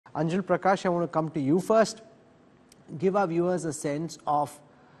Anjul Prakash, I want to come to you first. Give our viewers a sense of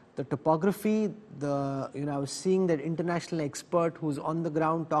the topography. I was seeing that international expert who's on the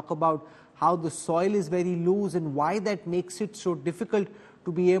ground talk about how the soil is very loose and why that makes it so difficult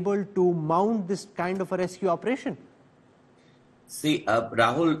to be able to mount this kind of a rescue operation. See,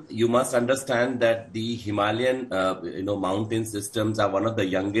 Rahul, you must understand that the Himalayan, mountain systems are one of the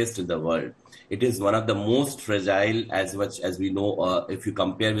youngest in the world. It is one of the most fragile, as much as we know, if you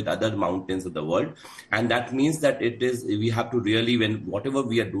compare with other mountains of the world. And that means that we have to really, whatever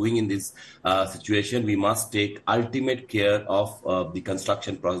we are doing in this situation, we must take ultimate care of the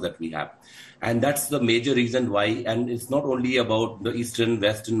construction process that we have. And that's the major reason why, and it's not only about the eastern,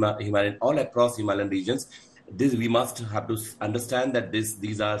 western Himalayan, all across Himalayan regions. We must have to understand that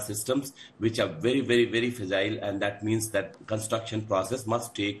these are systems which are very, very, very fragile, and that means that construction process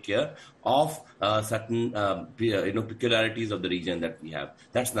must take care of certain peculiarities of the region that we have.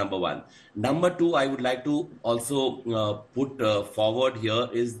 That's number one. Number two, I would like to also put forward here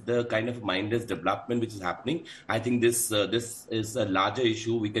is the kind of mindless development which is happening. I think this is a larger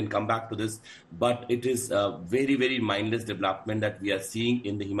issue. We can come back to this, but it is a very, very mindless development that we are seeing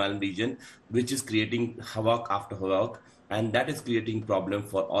in the Himalayan region, which is creating havoc after havoc, and that is creating problem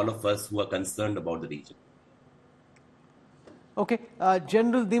for all of us who are concerned about the region. Okay,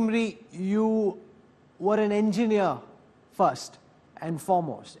 General Dimri, you were an engineer first and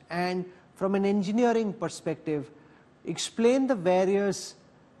foremost, and from an engineering perspective, explain the various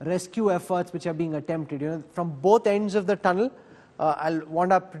rescue efforts which are being attempted. From both ends of the tunnel. I'll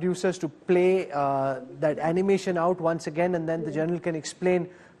want our producers to play that animation out once again, and then the General can explain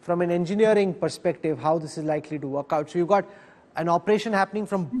from an engineering perspective how this is likely to work out. So you've got an operation happening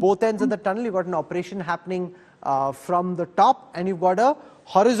from both ends of the tunnel, you've got an operation happening from the top, and you've got a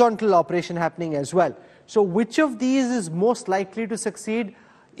horizontal operation happening as well. So which of these is most likely to succeed?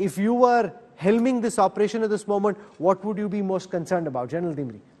 If you were helming this operation at this moment, what would you be most concerned about? General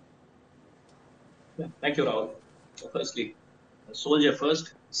Dimri. Thank you, Rahul. Firstly, soldier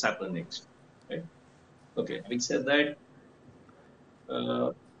first, sapper next. Right? Okay, having said that,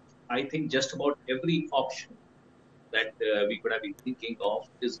 I think just about every option that we could have been thinking of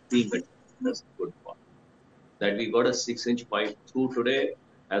is being met. That's the good part. That we got a 6-inch pipe through today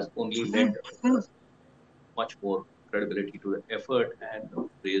has only led much more credibility to the effort and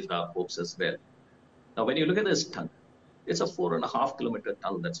raised our hopes as well. Now, when you look at this tunnel, it's a 4.5 kilometer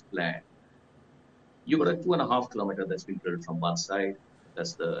tunnel that's planned. You got a 2.5 kilometer that's been drilled from one side,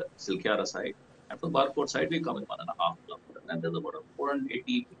 that's the Silkyara side, and from the Barkot side, we come in 1.5 kilometer, and there's about a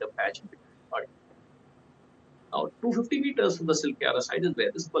 480 meter patch in between. Now, 250 meters from the Silkyara side is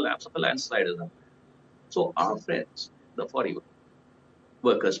where this collapse of a landslide is happening. So our friends, the 40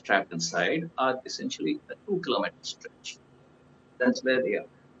 workers trapped inside, are essentially a 2-kilometer stretch. That's where they are.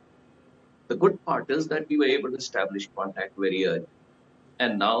 The good part is that we were able to establish contact very early.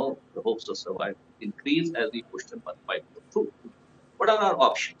 And now the hopes of survival increase as we push them pipe through. What are our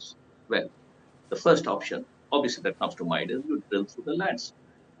options? Well, the first option, obviously, that comes to mind is you drill through the landslide.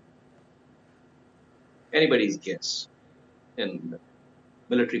 Anybody's guess. In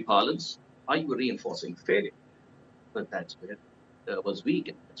military parlance, are you reinforcing failure? But that's where it was weak,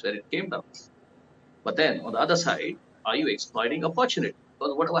 and that's where it came down. But then, on the other side, are you exploiting opportunity?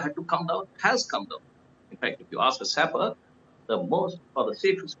 Because whatever had to come down has come down. In fact, if you ask a sapper, the most or the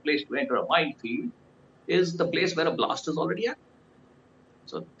safest place to enter a minefield is the place where a blast is already at.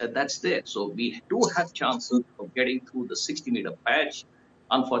 So that's there. So we do have chances of getting through the 60-meter patch.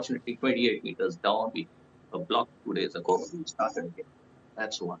 Unfortunately, 28 meters down, we blocked 2 days ago. We started again.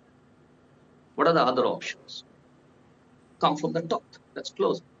 That's one. What are the other options? Come from the top. That's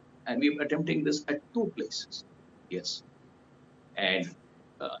close. And we're attempting this at 2 places. Yes. And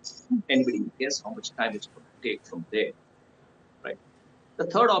anybody guess how much time it's going to take from there? Right. The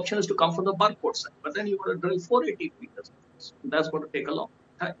third option is to come from the Barkot side. But then you've got to drill 480 meters. That's going to take a long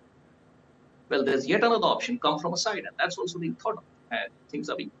time. Well, there's yet another option, come from a side. And that's also being thought of. And things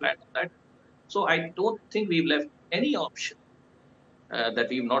are being planned on that. So I don't think we've left any option that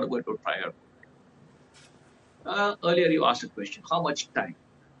we're not going to try out. Earlier you asked a question, how much time?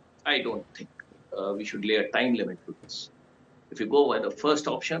 I don't think we should lay a time limit to this. If you go by the first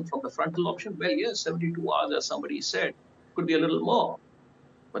option from the frontal option, well, yes, 72 hours, as somebody said, could be a little more.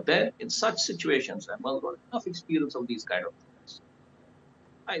 But then in such situations, and one's got enough experience of these kind of things,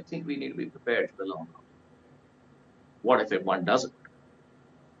 I think we need to be prepared for the long run. What if one doesn't?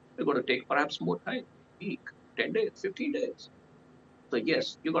 We're going to take perhaps more time, a week, 10 days, 15 days. So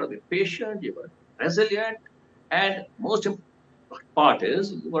yes, you've got to be patient, you've got to be resilient, and most important part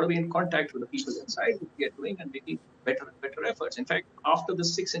is you've got to be in contact with the people inside, what we are doing, and making better efforts. In fact, after the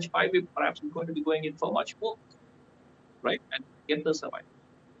 6-inch pipe, we perhaps we're going to be going in for much more, right? And get the survival.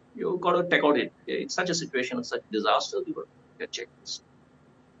 You've got to take out it. In such a situation, of such disaster, you got to check this.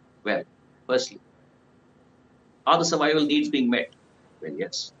 Well, firstly, are the survival needs being met? Well,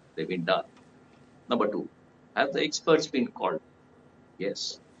 yes, they've been done. Number two, have the experts been called?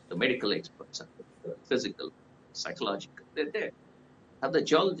 Yes, the medical experts, the physical, psychological, they're there. Have the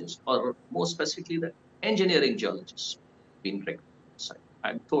geologists, or more specifically, the engineering geologists, been recognized?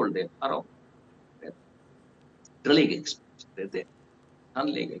 I'm told they're around. They're drilling experts, they're there.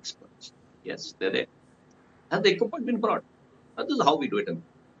 Tunneling experts, yes, they're there. Have the equipment been brought? This is how we do it.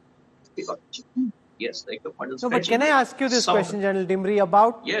 Yes, the equipment is. No, but can I ask you this question, General Dimri,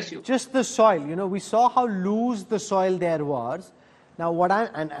 about just the soil? You know, we saw how loose the soil there was. Now,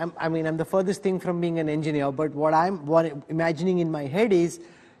 I'm the furthest thing from being an engineer, but what I'm imagining in my head is,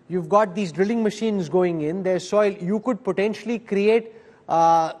 you've got these drilling machines going in, there's soil, you could potentially create,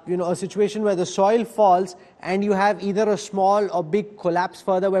 a situation where the soil falls and you have either a small or big collapse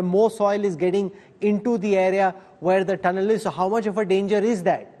further where more soil is getting into the area where the tunnel is. So how much of a danger is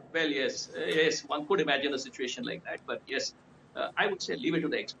that? Well, yes, one could imagine a situation like that, but yes, I would say leave it to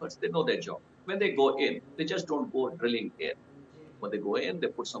the experts. They know their job. When they go in, they just don't go drilling in. When they go in, they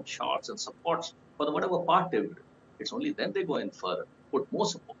put some shots and supports for whatever part they drill. It's only then they go in further, put more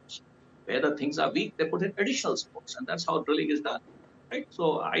supports. Where the things are weak, they put in additional supports, and that's how drilling is done. Right?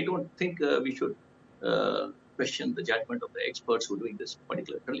 So I don't think we should question the judgment of the experts who are doing this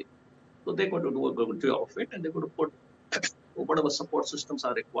particular drilling. So they're going to do a good job of it, and they're going to put whatever support systems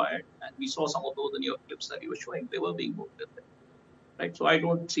are required. And we saw some of those in your clips that you were showing. They were being moved in there. Right? So I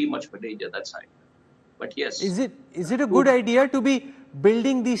don't see much of a danger that side. But yes. Is it a good idea to be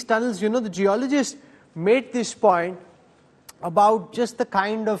building these tunnels? You know, the geologist made this point about just the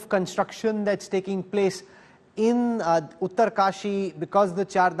kind of construction that's taking place in Uttarkashi because of the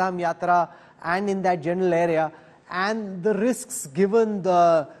Char Dham Yatra and in that general area, and the risks given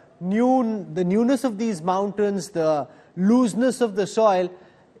the newness of these mountains, the looseness of the soil.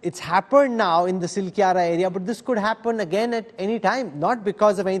 It's happened now in the Silkyara area, but this could happen again at any time, not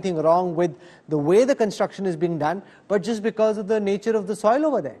because of anything wrong with the way the construction is being done, but just because of the nature of the soil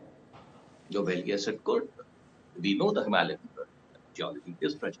over there. Well, yes, it could. We know the Himalayan geology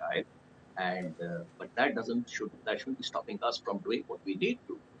is fragile, and but that shouldn't be stopping us from doing what we need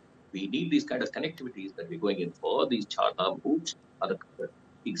to. We need these kind of connectivities that we're going in for. These Char Dham routes are the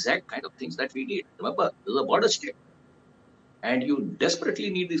exact kind of things that we need. Remember, this is a border state, and you desperately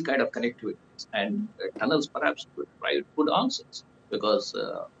need these kind of connectivities. And tunnels perhaps could provide good answers, because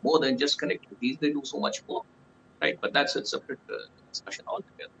more than just connectivities, they do so much more, right? But that's a separate discussion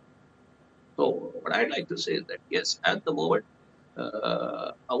altogether. So what I'd like to say is that yes, at the moment,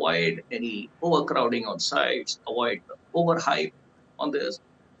 avoid any overcrowding on sites, avoid overhype on this.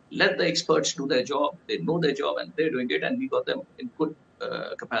 Let the experts do their job. They know their job and they're doing it, and we got them in good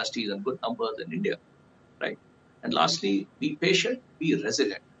capacities and good numbers in India, right? And lastly, be patient, be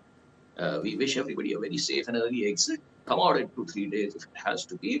resilient. We wish everybody a very safe and early exit. Come out in 2-3 days if it has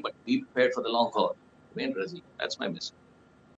to be, but be prepared for the long haul. Remain resilient. That's my message.